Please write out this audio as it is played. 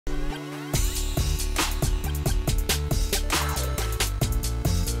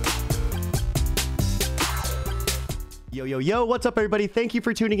Yo, what's up, everybody? Thank you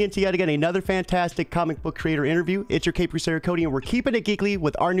for tuning in to yet again another fantastic comic book creator interview. It's your Cape Crusader Cody, and we're keeping it geekly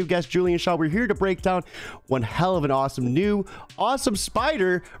with our new guest, Julian Shaw. We're here to break down one hell of an awesome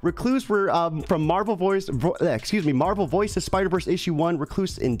spider, Recluse. We're from Marvel Voices Spider-Verse issue 1,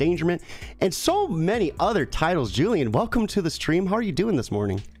 Recluse Endangerment, and so many other titles. Julian, welcome to the stream. How are you doing this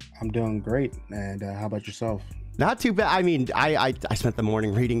morning? I'm doing great, and how about yourself? Not too bad. I mean, I spent the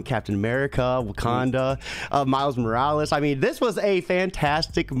morning reading Captain America, Wakanda, Miles Morales. I mean, this was a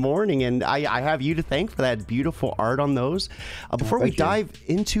fantastic morning, and I have you to thank for that beautiful art on those. Before we dive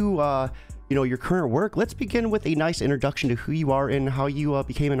into your current work, let's begin with a nice introduction to who you are and how you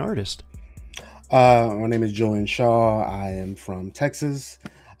became an artist. My name is Julian Shaw. I am from Texas.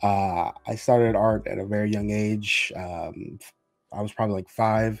 I started art at a very young age. I was probably like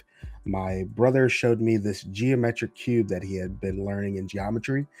 5. My brother showed me this geometric cube that he had been learning in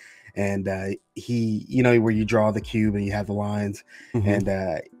geometry, and he, where you draw the cube and you have the lines,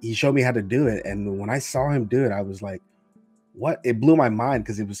 and he showed me how to do it. And when I saw him do it, I was like, what? It blew my mind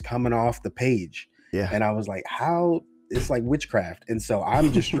because it was coming off the page. Yeah. And I was like, how? It's like witchcraft. And so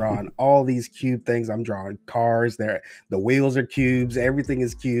I'm just drawing all these cube things. I'm drawing cars there. The wheels are cubes. Everything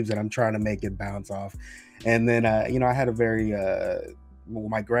is cubes. And I'm trying to make it bounce off. And then, I had a very,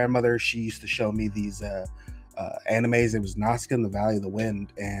 my grandmother, she used to show me these animes. It was Nazca and the Valley of the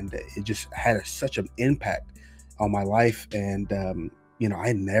Wind. And it just had such an impact on my life. And, I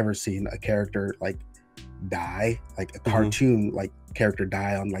had never seen a character like die, like a cartoon like character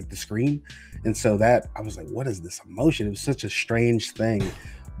die on like the screen. And so that I was like, what is this emotion? It was such a strange thing.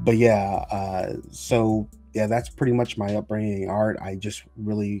 But so that's pretty much my upbringing in art. I just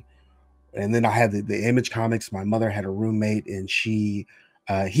really, and then I had the Image Comics. My mother had a roommate, and he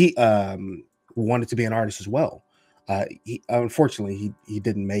wanted to be an artist as well. Unfortunately, he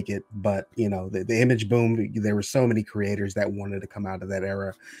didn't make it, but the Image boom. There were so many creators that wanted to come out of that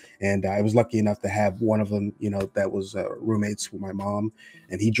era, and I was lucky enough to have one of them. That was roommates with my mom,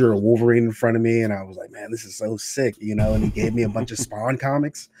 and he drew a Wolverine in front of me, and I was like, man, this is so sick, And he gave me a bunch of Spawn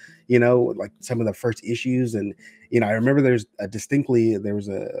comics, like some of the first issues, and I remember there was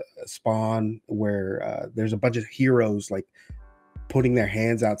a Spawn where there's a bunch of heroes like putting their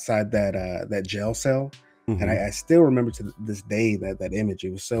hands outside that jail cell. And I still remember to this day that image.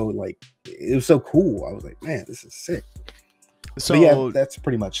 It was so cool. I was like, man, this is sick. So that's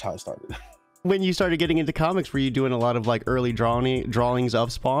pretty much how it started. When you started getting into comics, were you doing a lot of like early drawings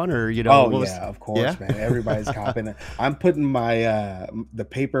of Spawn, or of course, man. Everybody's copying it. I'm putting my the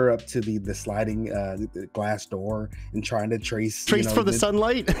paper up to the sliding the glass door and trying to trace for the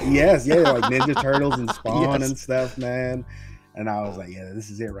sunlight. Yes, like Ninja Turtles and Spawn and stuff, man. And I was like, yeah, this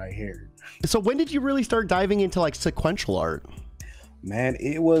is it right here. So when did you really start diving into like sequential art? Man,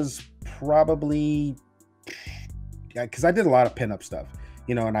 it was probably because I did a lot of pinup stuff,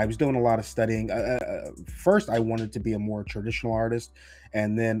 and I was doing a lot of studying. First, I wanted to be a more traditional artist.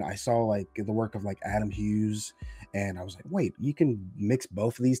 And then I saw like the work of like Adam Hughes. And I was like, wait, you can mix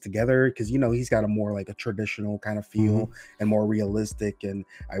both of these together? Because, he's got a more like a traditional kind of feel and more realistic. And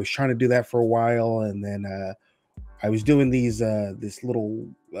I was trying to do that for a while. And then I was doing this little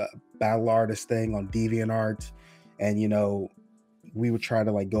battle artist thing on DeviantArt, and we would try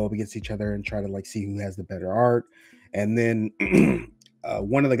to like go up against each other and try to like see who has the better art. And then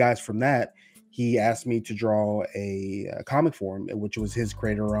one of the guys from that, he asked me to draw a comic for him, which was his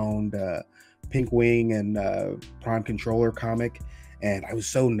creator-owned Pink Wing and Prime Controller comic. And I was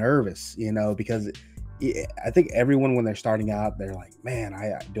so nervous, because I think everyone when they're starting out, they're like, man,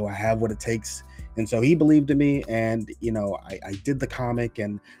 do I have what it takes? And so he believed in me, and I did the comic,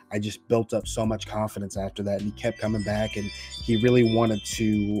 and I just built up so much confidence after that. And he kept coming back, and he really wanted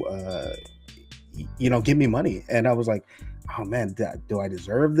to give me money. And I was like, oh man, do I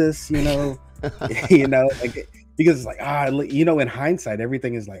deserve this? Like, because it's like, in hindsight,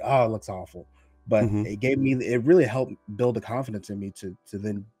 everything is like, oh, it looks awful. But it really helped build the confidence in me to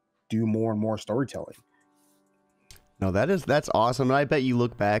then do more and more storytelling. No, that's awesome. And I bet you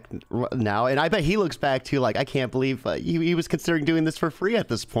look back now, and I bet he looks back too, like, I can't believe he was considering doing this for free at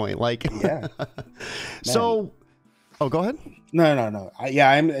this point. Like, yeah. So, go ahead. No.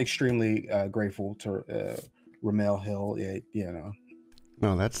 I'm extremely grateful to Ramel Hill.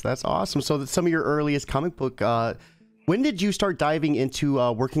 No, that's awesome. So some of your earliest comic book, when did you start diving into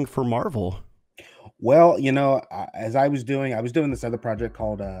working for Marvel? Well, as I was doing this other project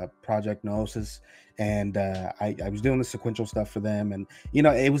called Project Gnosis, and I was doing the sequential stuff for them. And,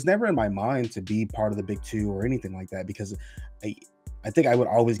 it was never in my mind to be part of the big two or anything like that, because I think I would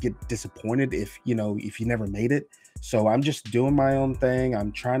always get disappointed if you never made it. So I'm just doing my own thing.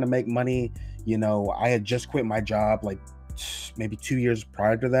 I'm trying to make money. I had just quit my job like maybe 2 years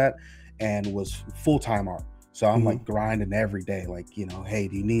prior to that, and was full-time art. So I'm like grinding every day, like, hey,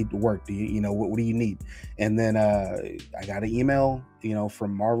 do you need work? Do you, what do you need? And then I got an email,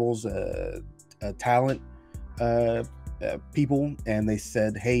 from Marvel's talent people, and they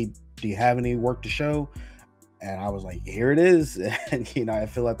said, hey, do you have any work to show? And I was like, here it is. And, I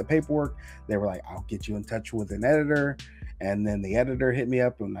filled out the paperwork. They were like, I'll get you in touch with an editor. And then the editor hit me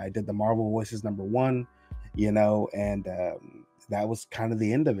up and I did the Marvel Voices #1, and that was kind of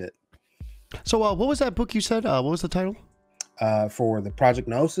the end of it. So what was that book you said? What was the title? For the Project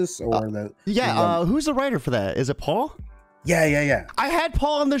Gnosis or who's the writer for that? Is it Paul? Yeah. I had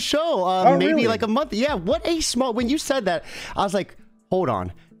Paul on the show maybe really? like a month. Yeah, what a small, when you said that, I was like, hold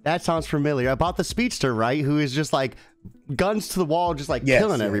on. That sounds familiar. About the speedster, right? Who is just like guns to the wall, just like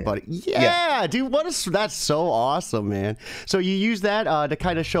killing everybody. Yeah, dude, that's so awesome, man. So you use that to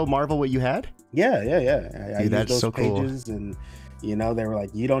kind of show Marvel what you had? Yeah. I Dude, that's used those so pages cool. and they were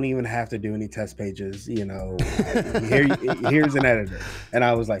like, you don't even have to do any test pages, here's an editor. And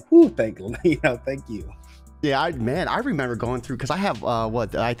I was like, whoo, thank you. Yeah, I remember going through, because I have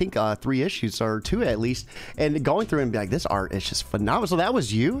I think 3 issues or 2 at least, and going through and be like, this art is just phenomenal. So that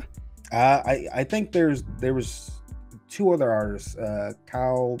was you? I think there was 2 other artists.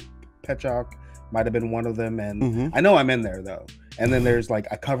 Kyle Petchak might have been one of them, and I know I'm in there though. And then there's like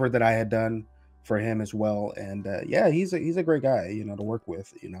a cover that I had done for him as well, and he's a great guy, to work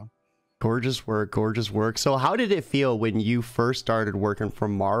with. Gorgeous work. So how did it feel when you first started working for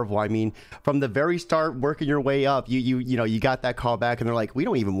Marvel? I mean, from the very start, working your way up, you got that call back and they're like, we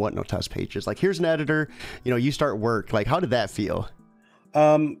don't even want no test pages. Like, here's an editor, you start work. Like, how did that feel?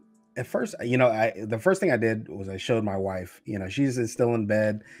 At first, the first thing I did was I showed my wife, she's still in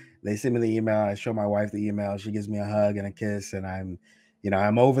bed. They send me the email. I show my wife the email. She gives me a hug and a kiss, and I'm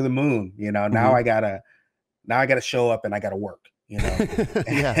over the moon. Now I gotta show up and I gotta work.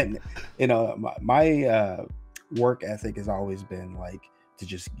 And my work ethic has always been like to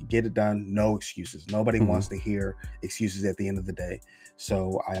just get it done, no excuses. Nobody wants to hear excuses at the end of the day.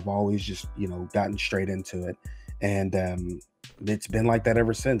 So I've always just gotten straight into it, and it's been like that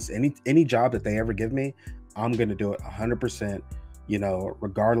ever since. Any job that they ever give me, I'm gonna do it 100%.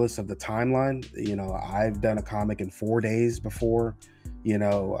 Regardless of the timeline. I've done a comic in 4 days before.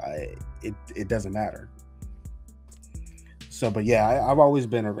 It doesn't matter. So, but yeah, I've always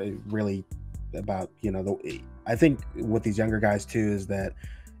been really about, I think with these younger guys too, is that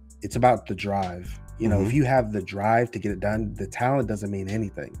it's about the drive. If you have the drive to get it done, the talent doesn't mean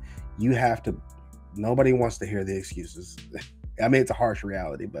anything. Nobody wants to hear the excuses. I mean, it's a harsh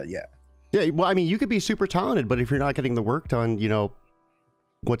reality, but yeah. Yeah, well, I mean, you could be super talented, but if you're not getting the work done,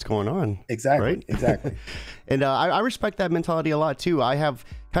 what's going on? Exactly, right? Exactly. And I respect that mentality a lot too. I have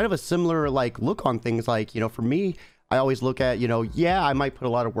kind of a similar look on things. Like, for me, I always look at, I might put a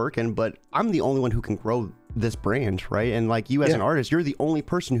lot of work in, but I'm the only one who can grow this brand, right? And like you as an artist, you're the only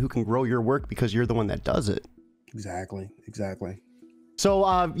person who can grow your work because you're the one that does it. Exactly. So,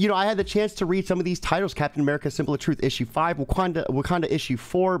 I had the chance to read some of these titles: Captain America: Symbol of Truth issue 5, Wakanda issue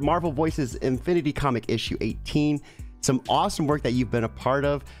 4, Marvel Voices Infinity Comic issue 18. Some awesome work that you've been a part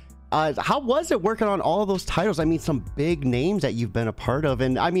of. How was it working on all of those titles? I mean, some big names that you've been a part of.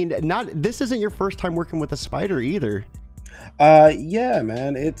 And I mean, this isn't your first time working with a spider either. Yeah,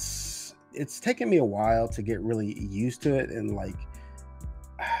 man, it's taken me a while to get really used to it and like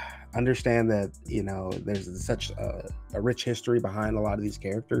understand that there's such a rich history behind a lot of these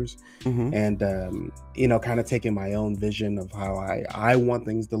characters, and kind of taking my own vision of how I want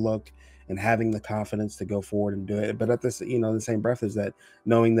things to look and having the confidence to go forward and do it. But at this, the same breath is that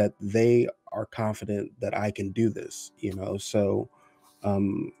knowing that they are confident that I can do this, so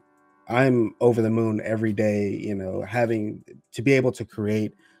I'm over the moon every day, having to be able to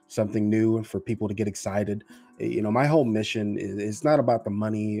create something new and for people to get excited. My whole mission is not about the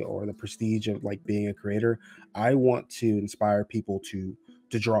money or the prestige of like being a creator. I want to inspire people to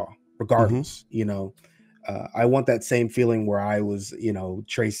draw regardless. I want that same feeling where I was,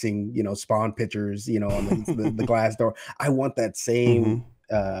 tracing, Spawn pictures, on the glass door. I want that same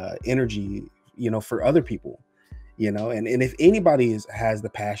energy, for other people, and if anybody has the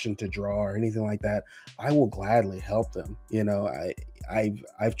passion to draw or anything like that, I will gladly help them.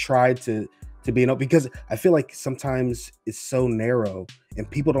 I've tried to be, because I feel like sometimes it's so narrow and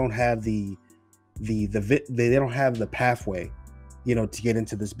people don't have they don't have the pathway, to get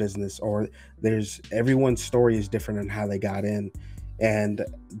into this business, or everyone's story is different in how they got in, and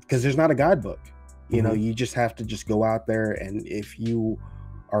because there's not a guidebook, You know, you just have to just go out there, and if you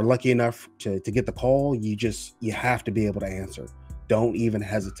are lucky enough to get the call, you have to be able to answer. Don't even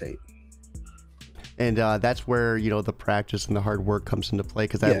hesitate. And that's where, you know, the practice and the hard work comes into play,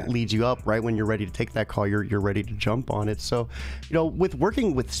 because that leads you up right when you're ready to take that call. You're ready to jump on it. So, you know, with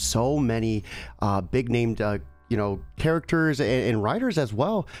working with so many big named, you know, characters and writers as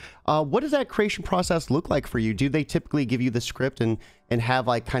well, what does that creation process look like for you? Do they typically give you the script and have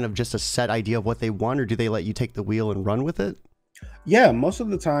like kind of just a set idea of what they want, or do they let you take the wheel and run with it? Yeah, most of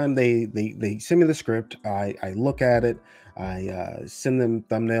the time they send me the script. I look at it. I send them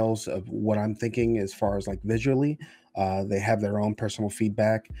thumbnails of what I'm thinking as far as like visually. They have their own personal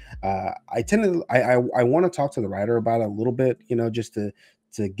feedback. I tend to I want to talk to the writer about it a little bit, you know, just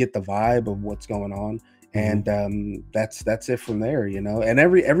to get the vibe of what's going on. And that's it from there, you know. And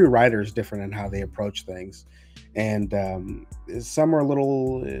every writer is different in how they approach things. And some are a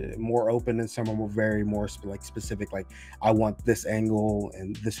little more open, and some are more like specific, like I want this angle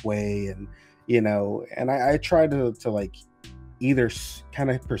and this way, and you know. And I try to like either kind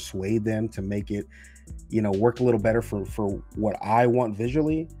of persuade them to make it, you know, work a little better for what I want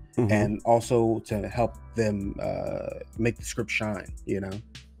visually, and also to help them make the script shine, you know.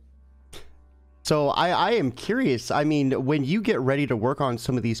 So I am curious. I mean, when you get ready to work on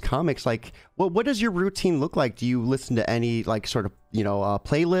some of these comics, like what does your routine look like? Do you listen to any like sort of, you know,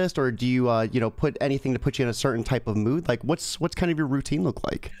 playlist, or do you you know, put anything to put you in a certain type of mood? Like what's kind of your routine look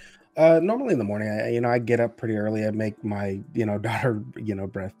like? Normally in the morning, I get up pretty early. I make my, you know, daughter, you know,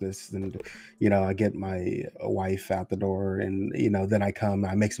 breakfast, and, you know, I get my wife out the door, and, you know, then I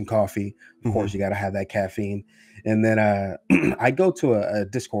make some coffee. Of course, you got to have that caffeine. And then I go to a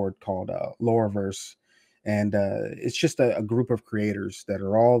Discord called Loreverse, and it's just a group of creators that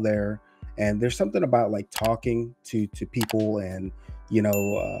are all there. And there's something about like talking to people, and you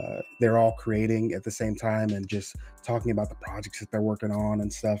know, they're all creating at the same time and just talking about the projects that they're working on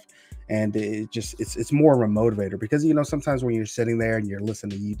and stuff. And it's more of a motivator, because, you know, sometimes when you're sitting there and you're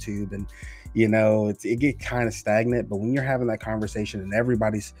listening to YouTube, and, you know, it get kind of stagnant. But when you're having that conversation and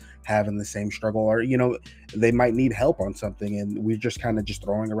everybody's having the same struggle, or, you know, they might need help on something, and we're just kind of just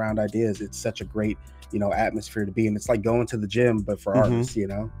throwing around ideas, it's such a great, you know, atmosphere to be in. It's like going to the gym, but for artists, you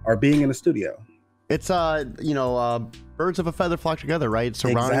know, or being in a studio. It's you know, birds of a feather flock together, right?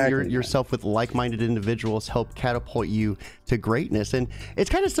 Surrounding yourself with like-minded individuals help catapult you to greatness. And it's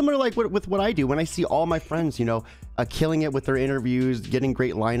kind of similar like with what I do. When I see all my friends, you know, killing it with their interviews, getting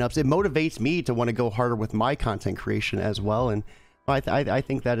great lineups, it motivates me to want to go harder with my content creation as well. And I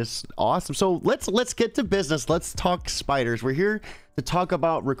think that is awesome. So let's get to business. Let's talk spiders. We're here to talk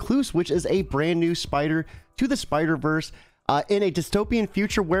about Recluse, which is a brand new spider to the Spider-Verse. In a dystopian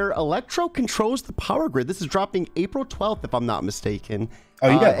future where Electro controls the power grid. This is dropping April 12th, if I'm not mistaken. Oh,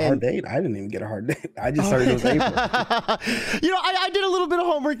 you got a hard date? I didn't even get a hard date. I just started it was April. You know, I did a little bit of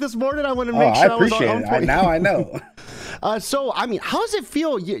homework this morning. I want to make sure I appreciate it. Now I know. So, I mean, how does it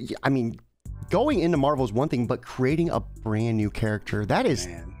feel? I mean, going into Marvel is one thing, but creating a brand new character, that is,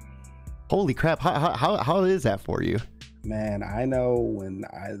 holy crap. How is that for you? Man, I know when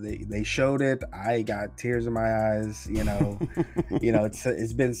they showed it, I got tears in my eyes, you know. You know,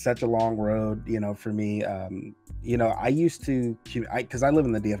 it's been such a long road, you know, for me. You know, I used to, because I live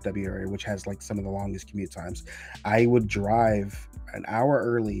in the DFW area, which has like some of the longest commute times. I would drive an hour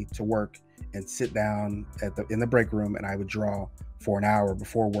early to work and sit down in the break room, and I would draw for an hour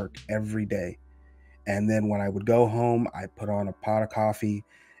before work every day. And then when I would go home, I put on a pot of coffee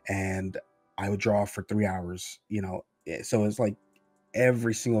and I would draw for 3 hours, you know. So it's like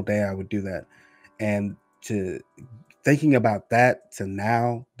every single day I would do that. And to thinking about that to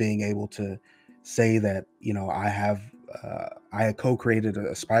now being able to say that, you know, I had co-created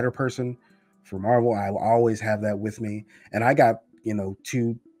a spider person for Marvel. I will always have that with me. And I got, you know,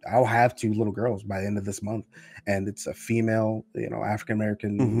 I'll have 2 little girls by the end of this month. And it's a female, you know,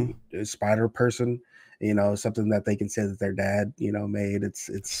 African-American spider person, you know, something that they can say that their dad, you know, made. It's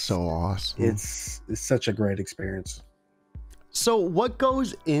so awesome. It's such a great experience. So what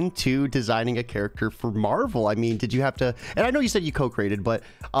goes into designing a character for Marvel? I mean, did you have to, and I know you said you co-created, but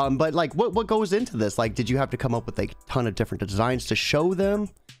like what goes into this? Like, did you have to come up with like a ton of different designs to show them?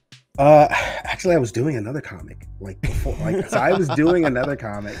 Actually I was doing another comic like before, like, so I was doing another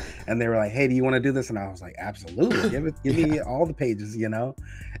comic, and they were like, hey, do you want to do this? And I was like, absolutely, give me all the pages, you know.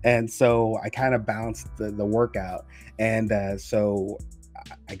 And so I kind of bounced the workout, and so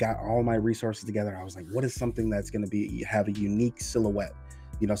I got all my resources together. I was like, what is something that's going to have a unique silhouette,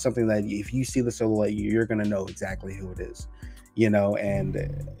 you know, something that if you see the silhouette, you're going to know exactly who it is,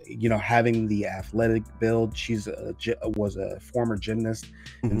 and having the athletic build. She's was a former gymnast,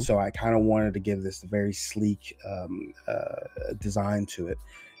 and so I kind of wanted to give this very sleek design to it.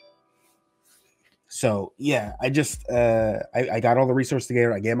 So yeah, I just I got all the resources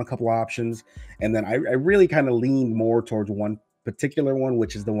together. I gave him a couple options, and then I really kind of leaned more towards one particular one,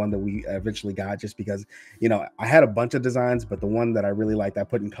 which is the one that we eventually got, just because I had a bunch of designs, but the one that I really liked I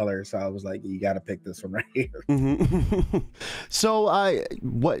put in color, so I was like, you got to pick this one right here. So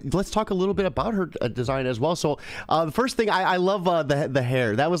let's talk a little bit about her design as well. So the first thing, I love the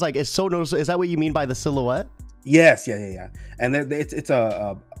hair. That was like, it's so noticeable. Is that what you mean by the silhouette? Yes, yeah. And it's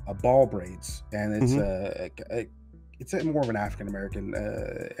a ball braids, and it's more of an African American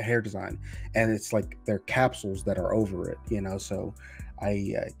hair design, and it's like they're capsules that are over it, So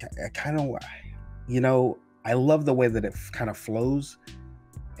I kind of, I love the way that it kind of flows,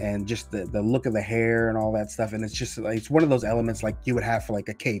 and just the look of the hair and all that stuff. And it's just like, it's one of those elements like you would have for like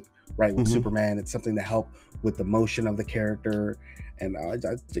a cape, right? With Superman, it's something to help with the motion of the character, and I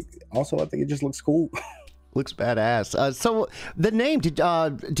think it just looks cool. Looks badass. So the name, did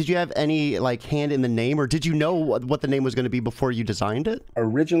you have any like hand in the name, or did you know what the name was going to be before you designed it?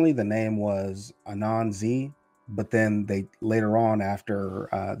 Originally, the name was Anon Z, but then they later on, after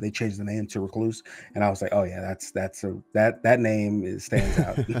they changed the name to Recluse, and I was like, oh yeah, that name stands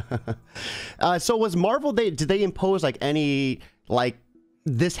out. So was Marvel, did they impose like any like,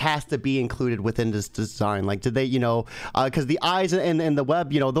 this has to be included within this design? Like, did they, because the eyes and the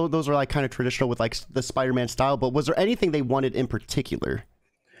web, those are like kind of traditional with like the Spider-Man style, but was there anything they wanted in particular?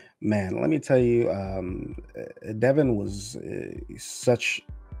 Man, let me tell you, Devin was such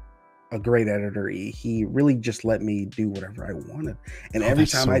a great editor. He really just let me do whatever I wanted, and every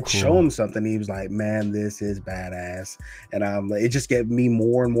time I'd show him something, he was like, man, this is badass. And it just gave me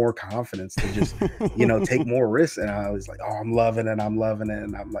more and more confidence to just take more risks. And I was like, oh, I'm loving it, and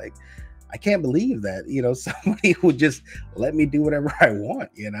I'm like, I can't believe that somebody would just let me do whatever I want.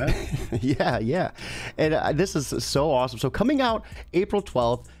 Yeah. And this is so awesome. So coming out April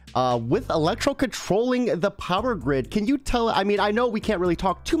 12th, with Electro controlling the power grid, can you tell, I mean, I know we can't really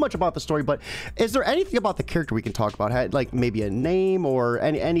talk too much about the story, but is there anything about the character we can talk about? Like maybe a name or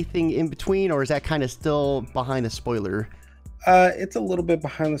anything in between, or is that kind of still behind the spoiler? It's a little bit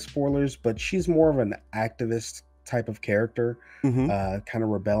behind the spoilers, but she's more of an activist type of character, kind of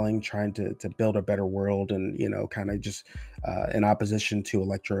rebelling, trying to build a better world, and kind of just in opposition to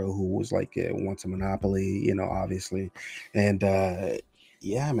Electro, who was like wants a monopoly, obviously. And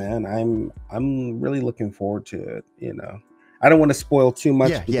yeah, man, I'm really looking forward to it. I don't want to spoil too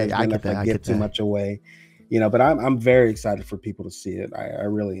much, because I get too much away, but I'm very excited for people to see it. I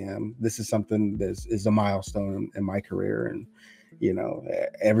really am. This is something that is a milestone in my career, and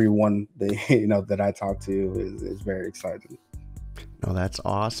everyone that I talk to is very excited. Oh, that's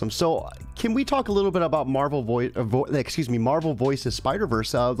awesome. So can we talk a little bit about Marvel Voices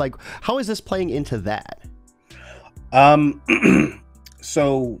Spider-Verse? Like, how is this playing into that?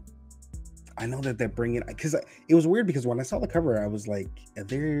 So I know that they're bringing, because it was weird, because when I saw the cover, I was like,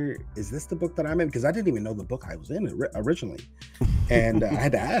 is this the book that I'm in? Because I didn't even know the book I was in originally. And I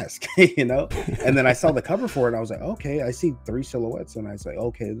had to ask, and then I saw the cover for it, and I was like, okay, I see 3 silhouettes, and I was like,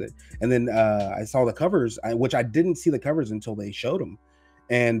 okay. And then I saw the covers, which I didn't see the covers until they showed them.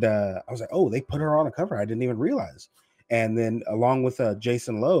 And I was like, oh, they put her on a cover. I didn't even realize. And then along with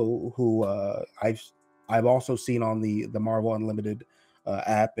Jason Lowe, who I've also seen on the Marvel Unlimited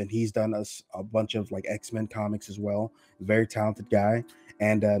app, and he's done a bunch of like X-Men comics as well. Very talented guy,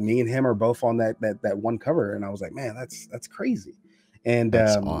 and me and him are both on that one cover, and I was like, man, that's crazy. And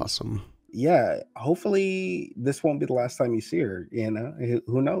that's awesome. Yeah, hopefully this won't be the last time you see her.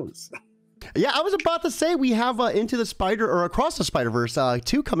 Who knows? Yeah, I was about to say we have Across the Spider-Verse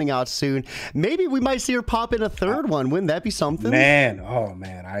 2 coming out soon. Maybe we might see her pop in a third one. Wouldn't that be something? Oh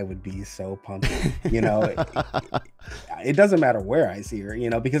man, I would be so pumped. It doesn't matter where I see her,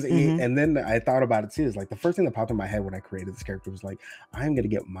 because and then I thought about it too. Is like the first thing that popped in my head when I created this character was like, I'm gonna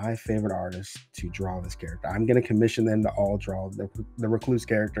get my favorite artist to draw this character. I'm gonna commission them to all draw the Recluse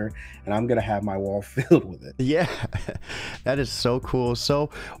character, and I'm gonna have my wall filled with it. Yeah, that is so cool. So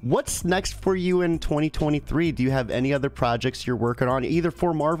what's next for you in 2023? Do you have any other projects you're working on, either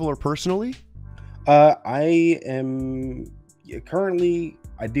for Marvel or personally? I am currently,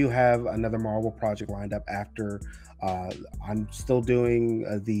 I do have another Marvel project lined up after. I'm still doing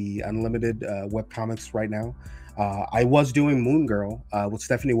the Unlimited webcomics right now. I was doing Moon Girl with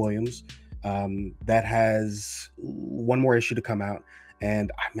Stephanie Williams. That has one more issue to come out,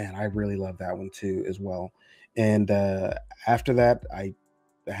 and man, I really love that one too as well. And after that, I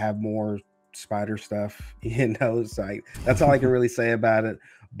have more spider stuff, you know. It's like that's all I can really say about it.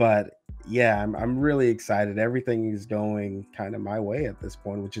 But yeah, I'm really excited. Everything is going kind of my way at this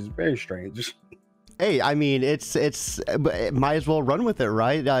point, which is very strange. Hey, I mean, might as well run with it,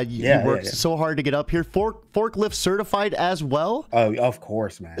 right? You worked so hard to get up here. Forklift certified as well. Oh, of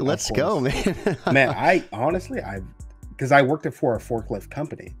course, man. Let's go, man. Man, I honestly, because I worked for a forklift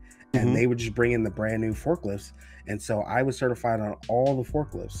company, and they would just bring in the brand new forklifts, and so I was certified on all the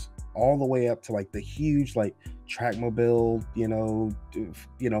forklifts, all the way up to like the huge like Trackmobile, you know,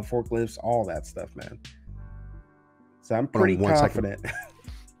 forklifts, all that stuff, man. So I'm pretty confident.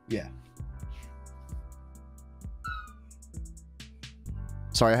 Yeah.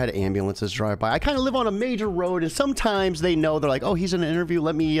 Sorry, I had ambulances drive by. I kind of live on a major road, and sometimes they know, they're like, oh, he's in an interview.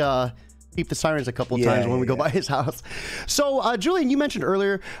 Let me beep the sirens a couple of times when we go by his house. So, Julian, you mentioned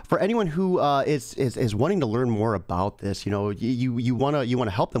earlier, for anyone who is wanting to learn more about this, you know, you want to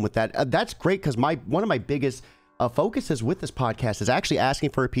help them with that. That's great, because one of my biggest focuses with this podcast is actually asking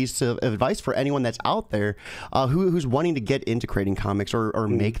for a piece of advice for anyone that's out there who's wanting to get into creating comics or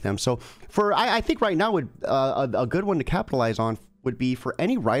make them. So, I think right now a good one to capitalize on would be for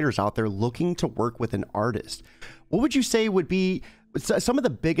any writers out there looking to work with an artist. What would you say would be some of the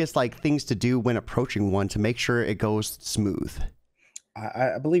biggest things to do when approaching one to make sure it goes smooth?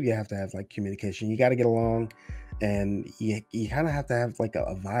 I believe you have to have like communication. You got to get along, and you kind of have to have like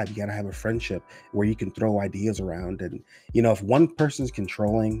a vibe. You got to have a friendship where you can throw ideas around. And you know, if one person's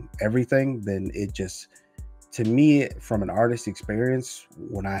controlling everything, then it just, to me, from an artist experience,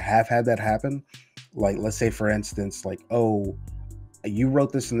 when I have had that happen, like let's say for instance, like, oh, you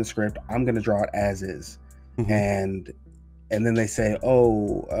wrote this in the script, I'm going to draw it as is. And then they say,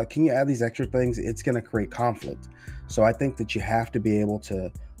 oh, can you add these extra things? It's going to create conflict. So I think that you have to be able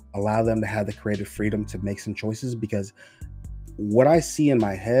to allow them to have the creative freedom to make some choices, because what I see in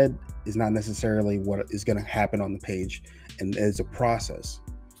my head is not necessarily what is going to happen on the page, and it's a process.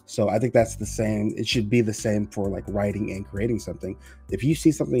 So I think that's the same. It should be the same for like writing and creating something. If you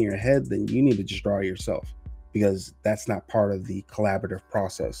see something in your head, then you need to just draw it yourself, because that's not part of the collaborative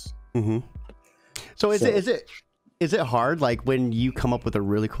process. So is it hard, like when you come up with a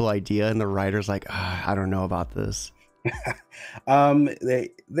really cool idea and the writer's like, I don't know about this?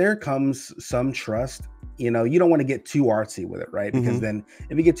 There comes some trust. You know, you don't want to get too artsy with it, right? Because then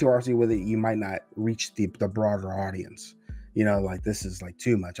if you get too artsy with it, you might not reach the broader audience. You know, like, this is like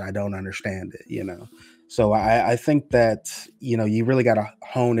too much. I don't understand it, you know? So I think that, you know, you really got to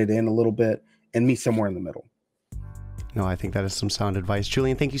hone it in a little bit and meet somewhere in the middle. No, I think that is some sound advice.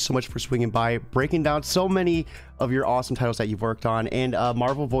 Julian, thank you so much for swinging by, breaking down so many of your awesome titles that you've worked on. And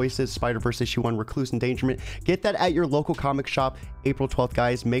Marvel Voices, Spider-Verse Issue 1, Recluse, Endangerment. Get that at your local comic shop April 12th,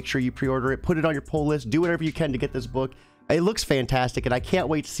 guys. Make sure you pre-order it. Put it on your pull list. Do whatever you can to get this book. It looks fantastic, and I can't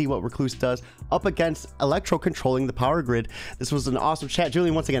wait to see what Recluse does up against Electro controlling the power grid. This was an awesome chat.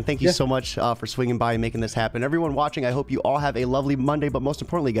 Julian, once again, thank you so much for swinging by and making this happen. Everyone watching, I hope you all have a lovely Monday, but most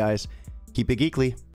importantly, guys, keep it geekly.